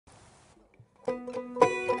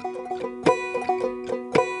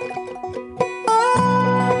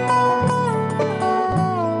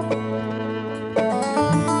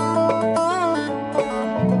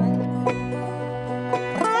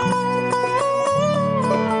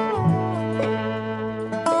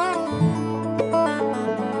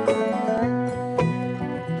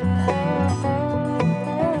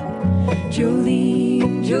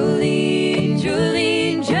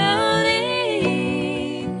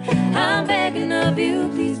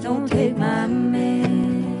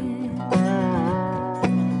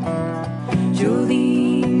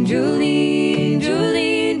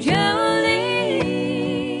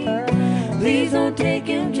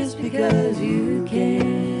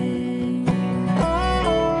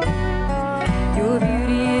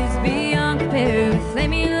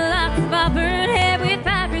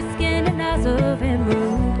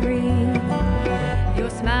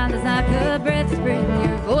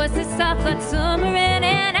soft like summer rain,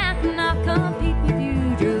 and I cannot compete with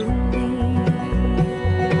you, Jolene.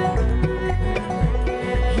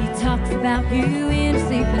 He talks about you in his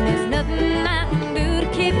sleep, and there's nothing I can do to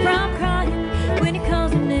keep from crying when he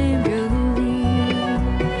calls your name,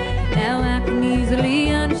 Jolene. Now I can easily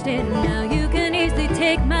understand, now you can easily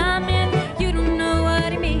take my man. You don't know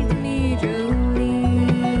what he means to me, Jolene.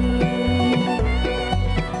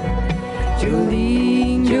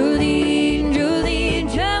 Jolene, Jolene, Jolene,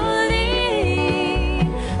 Jolene,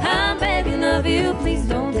 I'm begging of you, please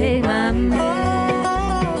don't take my man.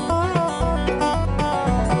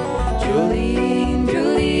 Jolene,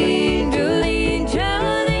 Jolene, Jolene,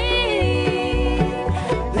 Jolene,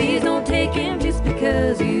 please don't take him just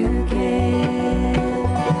because you can.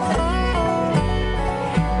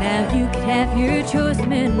 Now you could have your choice,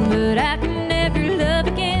 man, but I can never love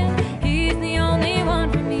again. He's the only one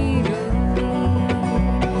for me, Jolene.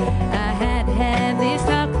 I had to have this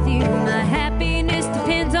talk with you. My happiness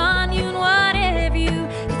depends on you and whatever you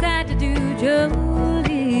decide to do, Jolene.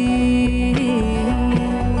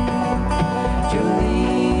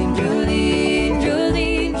 Jolene, Jolene,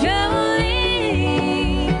 Jolene,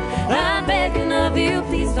 Jolene, I'm begging of you,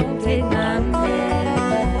 please don't take my man.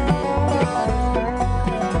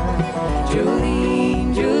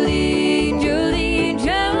 Jolene, Jolene, Jolene,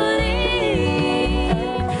 Jolene,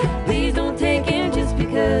 please don't take him just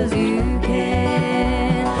because you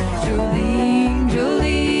can. Jolene,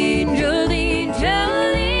 Jolene, Jolene,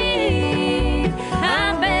 Jolene,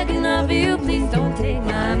 I'm begging of you, please don't take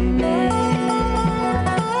my man.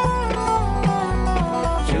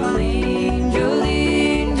 Jolene,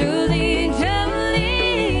 Jolene, Jolene,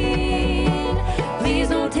 Jolene, please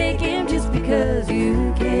don't take him just because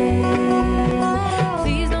you can.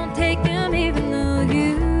 Please don't take him even though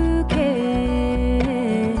you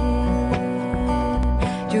can.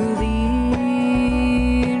 Jolene,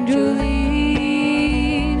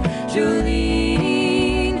 Jolene,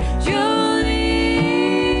 Jolene, Jolene.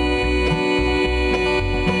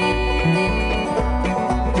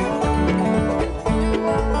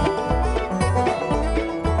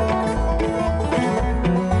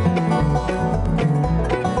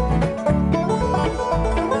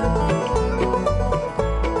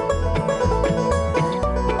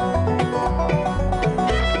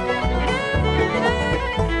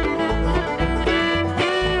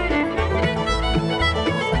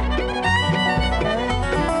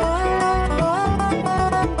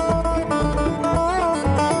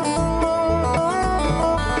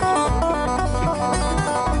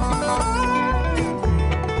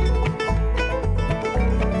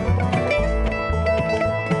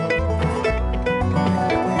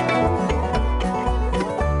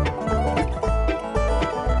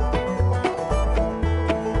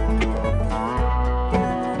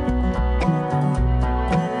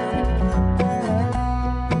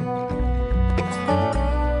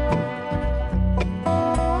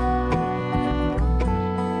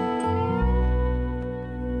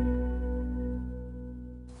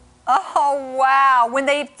 Oh, wow. When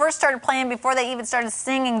they first started playing, before they even started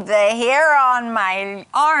singing, the hair on my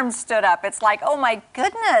arm stood up. It's like, oh my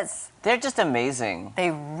goodness. They're just amazing.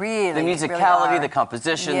 They really, The musicality, really are. the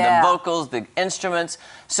composition, Yeah. the vocals, the instruments.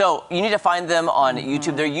 So you need to find them on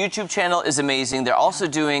YouTube. Their YouTube channel is amazing. They're also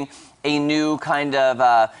doing a new kind of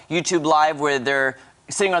YouTube live where they're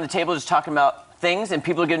sitting on the table just talking about things, and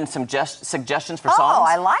people are giving some suggestions for songs. Oh,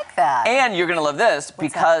 I like that. And you're gonna love this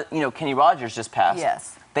because, you know, Kenny Rogers just passed.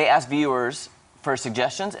 Yes. They asked viewers for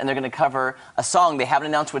suggestions, and they're gonna cover a song. They haven't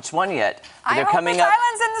announced which one yet. But I hope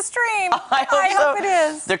Islands in the Stream. I hope it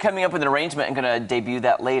is. They're coming up with an arrangement and gonna debut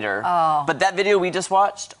that later. Oh. But that video we just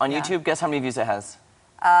watched on YouTube, guess how many views it has?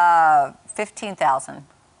 15,000.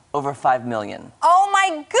 Over 5 million. Oh my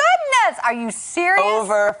goodness! Are you serious?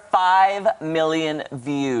 Over 5 million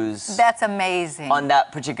views. That's amazing. On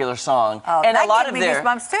that particular song. Oh, and that a lot gave of me their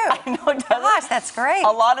goosebumps too. I know it does. Gosh, that's great.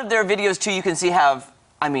 A lot of their videos too, you can see have,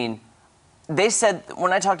 I mean, they said,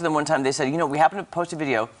 when I talked to them one time, they said, you know, we happen to post a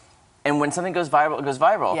video, and when something goes viral, it goes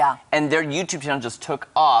viral. Yeah. And their YouTube channel just took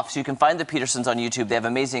off, so you can find the Petersens on YouTube. They have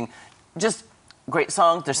amazing, just great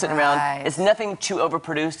songs. They're sitting around. It's nothing too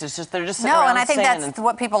overproduced. It's just, they're just sitting around and I think singing that's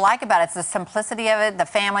what people like about it. It's the simplicity of it, the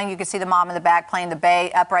family. You can see the mom in the back playing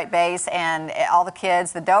the upright bass, and all the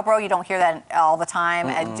kids. The dobro, you don't hear that all the time.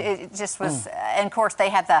 It just was, and of course they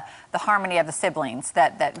have the harmony of the siblings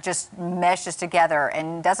that just meshes together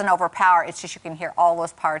and doesn't overpower. It's just you can hear all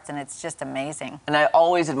those parts, and it's just amazing. And I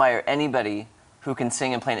always admire anybody who can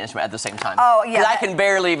sing and play an instrument at the same time. Oh, yeah. 'Cause I can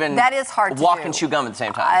barely even that is hard to walk do. and chew gum at the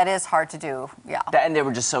same time. It is hard to do, yeah. And they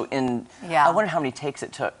were just so in. Yeah. I wonder how many takes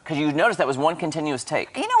it took. Because you noticed that was one continuous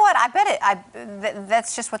take. You know what? I bet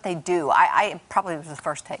that's just what they do. I probably was the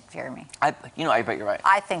first take, Jeremy. I bet you're right.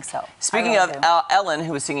 I think so. Speaking of Ellen,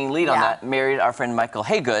 who was singing lead on that, married our friend Michael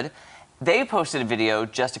Haygood. They posted a video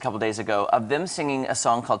just a couple days ago of them singing a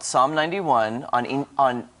song called Psalm 91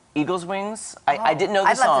 on Eagle's Wings. I didn't know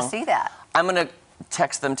the song. I'd love to see that. I'm going to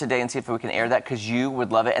text them today and see if we can air that because you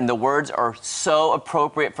would love it. And the words are so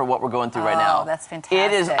appropriate for what we're going through right now. Oh, that's fantastic.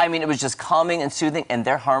 It is, I mean, it was just calming and soothing. And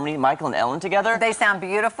their harmony, Michael and Ellen together. They sound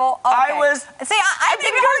beautiful. Okay. I just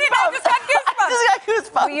got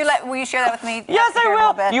goosebumps. Will you share that with me? Yes, I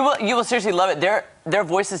will. You will seriously love it. Their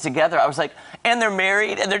voices together, I was like, and they're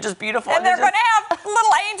married and they're just beautiful. And they're going to have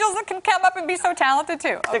little angels that can come up and be so talented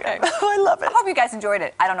too. Okay. I love it. I hope you guys enjoyed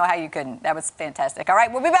it. I don't know how you couldn't. That was fantastic. All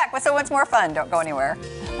right, we'll be back with so much more fun. Don't go anywhere.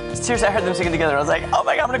 Seriously, I heard them singing together. I was like, oh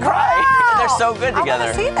my God, I'm going to cry. Wow. And they're so good together. I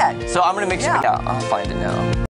want to see that. So I'm going to make sure. Yeah, I'll find it now.